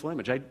 that's a beautiful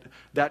image.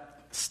 That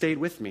stayed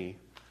with me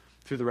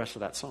through the rest of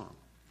that song.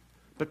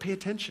 But pay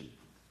attention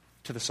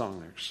to the song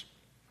lyrics.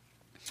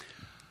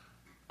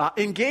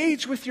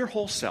 Engage with your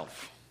whole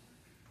self,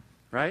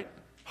 right?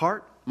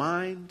 Heart,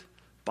 mind,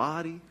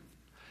 body.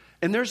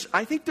 And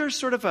I think there's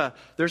sort of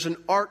there's an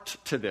art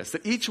to this,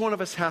 that each one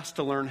of us has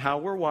to learn how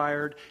we're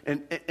wired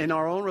and in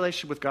our own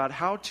relationship with God,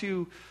 how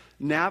to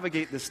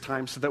navigate this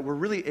time so that we're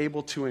really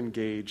able to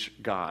engage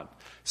God.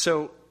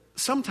 So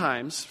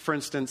sometimes, for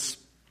instance,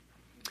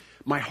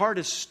 my heart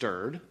is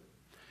stirred,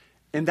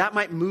 and that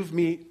might move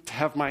me to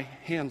have my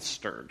hands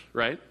stirred,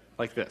 right?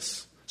 Like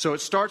this. So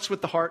it starts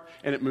with the heart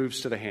and it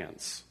moves to the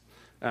hands.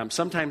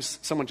 Sometimes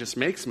someone just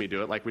makes me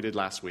do it like we did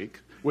last week,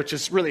 which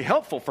is really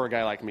helpful for a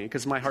guy like me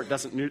because my heart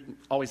doesn't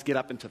always get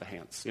up into the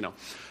hands, you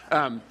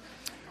know.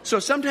 So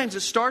sometimes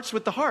it starts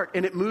with the heart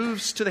and it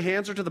moves to the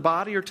hands or to the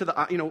body or to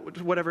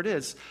the, whatever it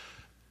is.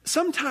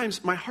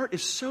 Sometimes my heart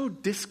is so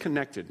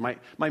disconnected,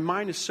 my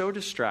mind is so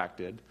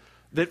distracted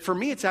that for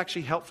me it's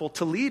actually helpful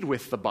to lead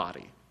with the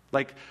body.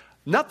 Like,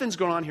 nothing's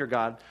going on here,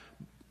 God,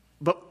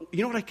 but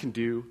you know what I can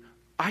do?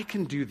 I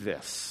can do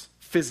this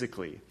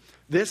physically.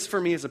 This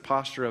for me is a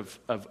posture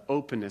of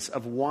openness,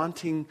 of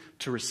wanting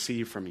to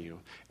receive from you.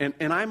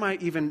 And I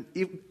might even,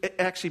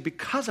 actually,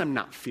 because I'm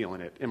not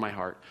feeling it in my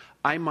heart,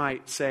 I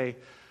might say,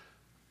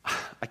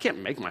 I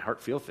can't make my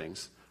heart feel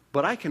things,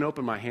 but I can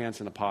open my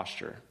hands in a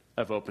posture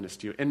of openness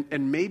to you.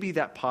 And maybe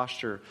that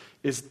posture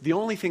is the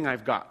only thing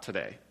I've got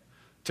today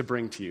to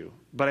bring to you,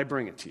 but I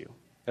bring it to you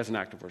as an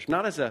act of worship.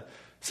 Not as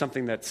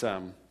something that's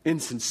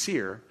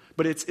insincere,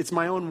 but it's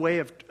my own way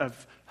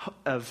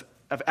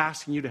of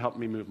asking you to help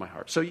me move my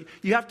heart. So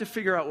you have to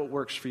figure out what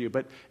works for you,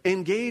 but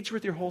engage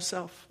with your whole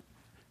self.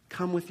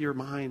 Come with your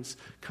minds,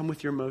 come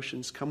with your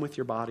emotions, come with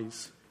your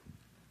bodies.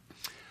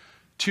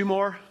 2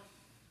 more.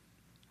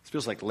 This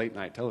feels like late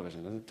night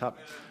television, doesn't it?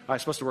 I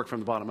was supposed to work from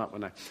the bottom up,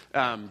 wasn't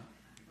I?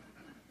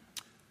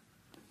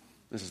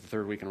 This is the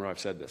 3rd week in a row I've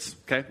said this,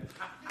 okay?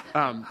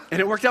 And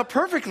it worked out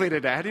perfectly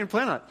today. I didn't even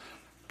plan on it.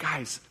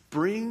 Guys,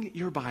 bring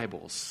your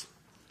Bibles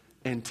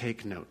and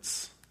take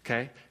notes,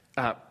 okay?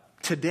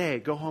 Today,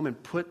 go home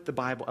and put a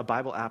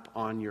Bible app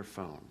on your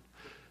phone.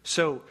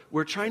 So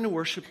we're trying to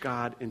worship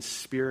God in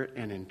spirit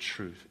and in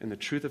truth, in the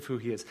truth of who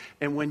he is.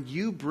 And when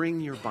you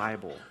bring your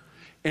Bible,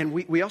 and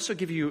we also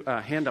give you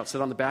handouts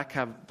that on the back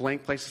have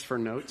blank places for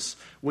notes.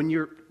 When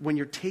you're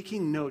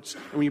taking notes,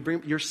 and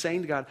you're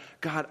saying to God,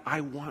 God, I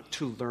want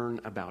to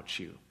learn about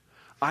you.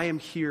 I am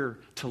here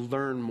to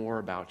learn more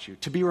about you,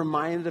 to be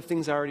reminded of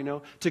things I already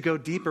know, to go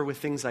deeper with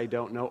things I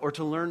don't know, or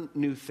to learn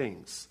new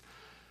things.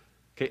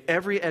 Okay,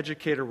 every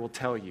educator will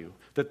tell you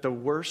that the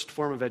worst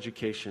form of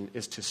education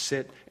is to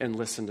sit and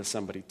listen to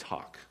somebody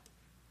talk.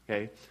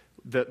 Okay?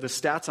 The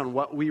stats on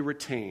what we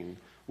retain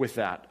with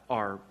that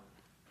are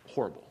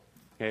horrible.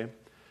 Okay?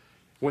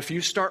 Well, if you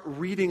start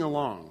reading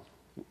along,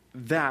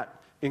 that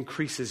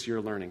increases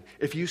your learning.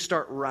 If you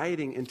start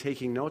writing and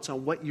taking notes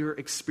on what you're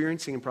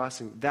experiencing and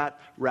processing, that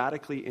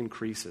radically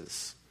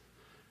increases.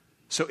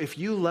 So if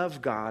you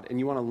love God and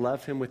you want to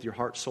love him with your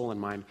heart, soul,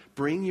 and mind,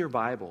 bring your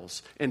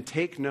Bibles and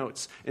take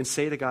notes and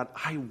say to God,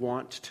 I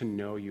want to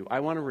know you.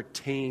 I want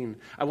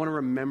to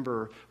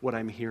remember what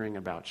I'm hearing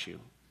about you.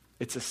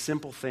 It's a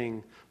simple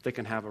thing that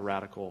can have a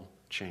radical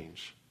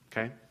change.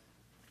 Okay?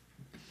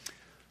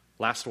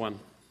 Last one.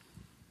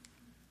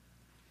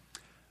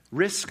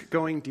 Risk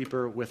going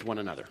deeper with one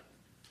another.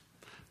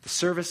 The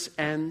service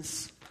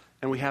ends,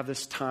 and we have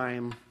this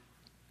time,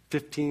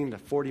 15 to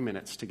 40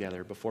 minutes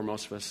together before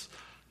most of us,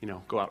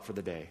 go out for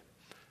the day.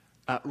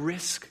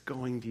 Risk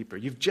going deeper.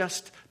 You've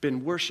just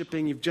been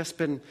worshiping. You've just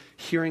been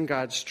hearing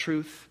God's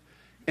truth.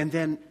 And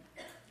then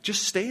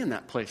just stay in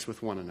that place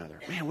with one another.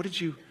 Man,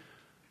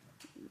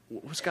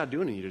 what's God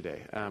doing in you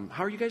today?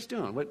 How are you guys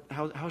doing?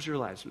 How's your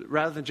lives?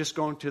 Rather than just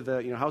going to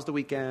the, how's the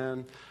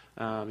weekend?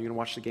 You're going to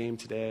watch the game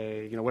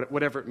today,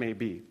 whatever it may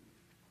be.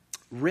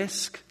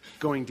 Risk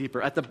going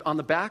deeper. On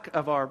the back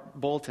of our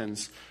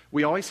bulletins,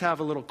 we always have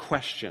a little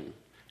question.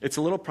 It's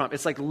a little prompt.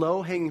 It's like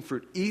low-hanging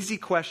fruit, easy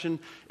question.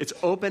 It's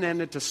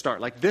open-ended to start.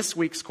 Like this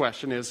week's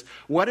question is,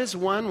 what is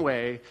one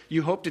way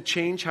you hope to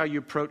change how you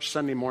approach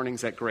Sunday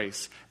mornings at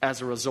Grace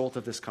as a result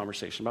of this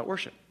conversation about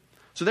worship?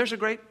 So there's a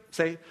great,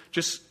 you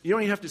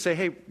don't even have to say,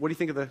 hey, what do you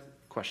think of the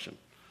question?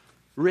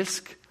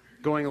 Risk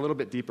going a little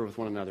bit deeper with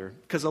one another.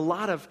 Because a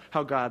lot of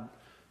how God,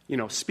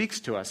 speaks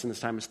to us in this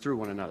time is through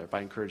one another,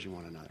 by encouraging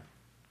one another.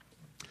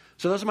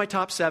 So those are my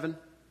top 7.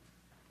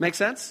 Make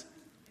sense?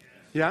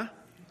 Yeah?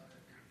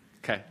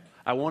 Okay.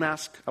 I won't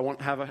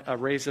have a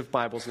raise of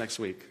Bibles next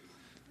week.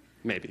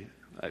 Maybe.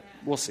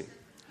 We'll see.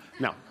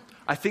 No.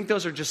 I think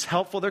those are just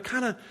helpful. They're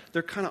kind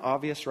of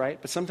obvious, right?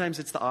 But sometimes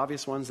it's the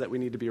obvious ones that we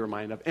need to be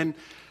reminded of. And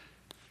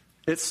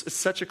it's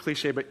such a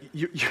cliche, but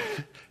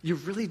you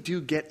really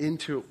do get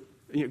into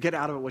it. Get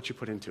out of it what you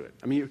put into it.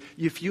 I mean,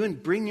 if you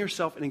bring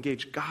yourself and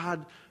engage,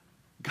 God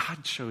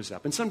God shows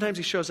up. And sometimes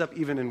he shows up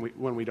even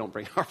when we don't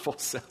bring our full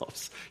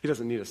selves. He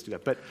doesn't need us to do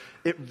that. But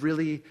it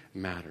really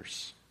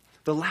matters.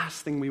 The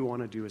last thing we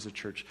want to do as a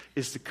church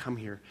is to come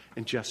here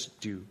and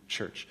just do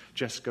church,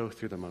 just go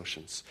through the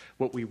motions.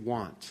 What we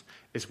want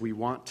is we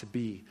want to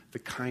be the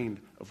kind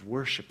of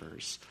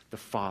worshipers the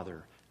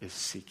Father is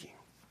seeking,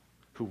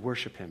 who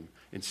worship him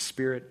in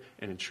spirit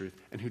and in truth,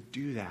 and who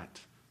do that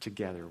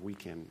together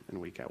week in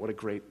and week out. What a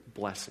great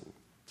blessing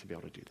to be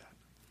able to do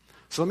that.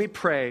 So let me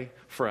pray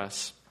for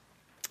us,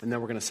 and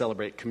then we're going to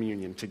celebrate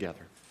communion together.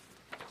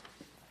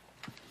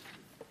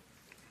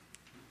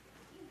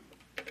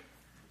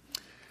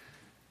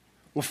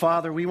 Well,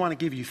 Father, we want to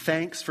give you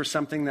thanks for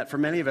something that for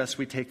many of us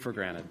we take for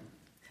granted.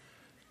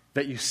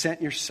 That you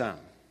sent your Son.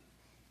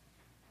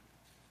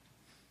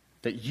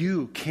 That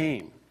you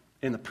came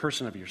in the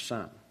person of your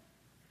Son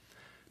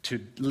to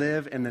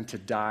live and then to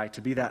die,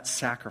 to be that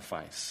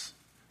sacrifice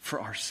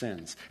for our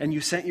sins. And you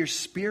sent your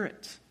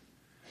Spirit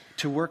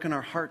to work in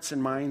our hearts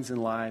and minds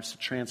and lives to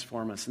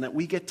transform us. And that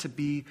we get to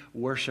be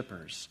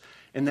worshipers.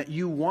 And that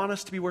you want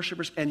us to be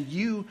worshipers, and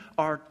you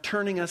are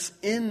turning us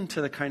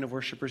into the kind of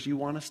worshipers you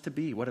want us to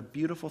be. What a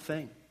beautiful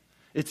thing.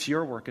 It's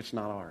your work, it's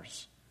not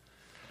ours.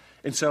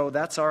 And so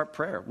that's our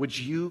prayer. Would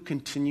you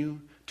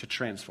continue to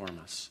transform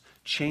us,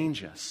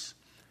 change us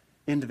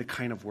into the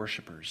kind of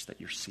worshipers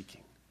that you're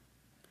seeking?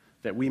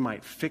 That we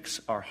might fix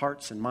our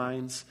hearts and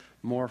minds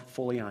more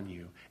fully on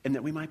you, and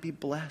that we might be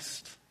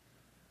blessed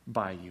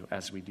by you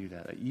as we do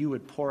that. That you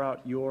would pour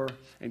out your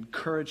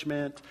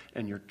encouragement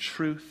and your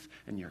truth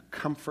and your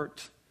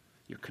comfort,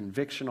 your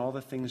conviction, all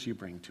the things you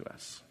bring to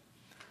us.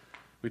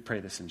 We pray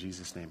this in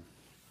Jesus' name.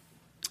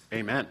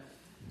 Amen.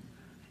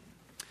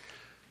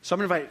 So I'm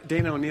going to invite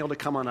Dana O'Neill to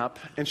come on up,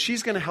 and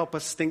she's going to help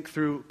us think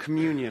through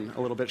communion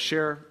a little bit,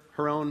 share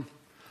her own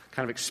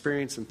kind of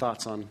experience and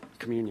thoughts on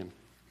communion.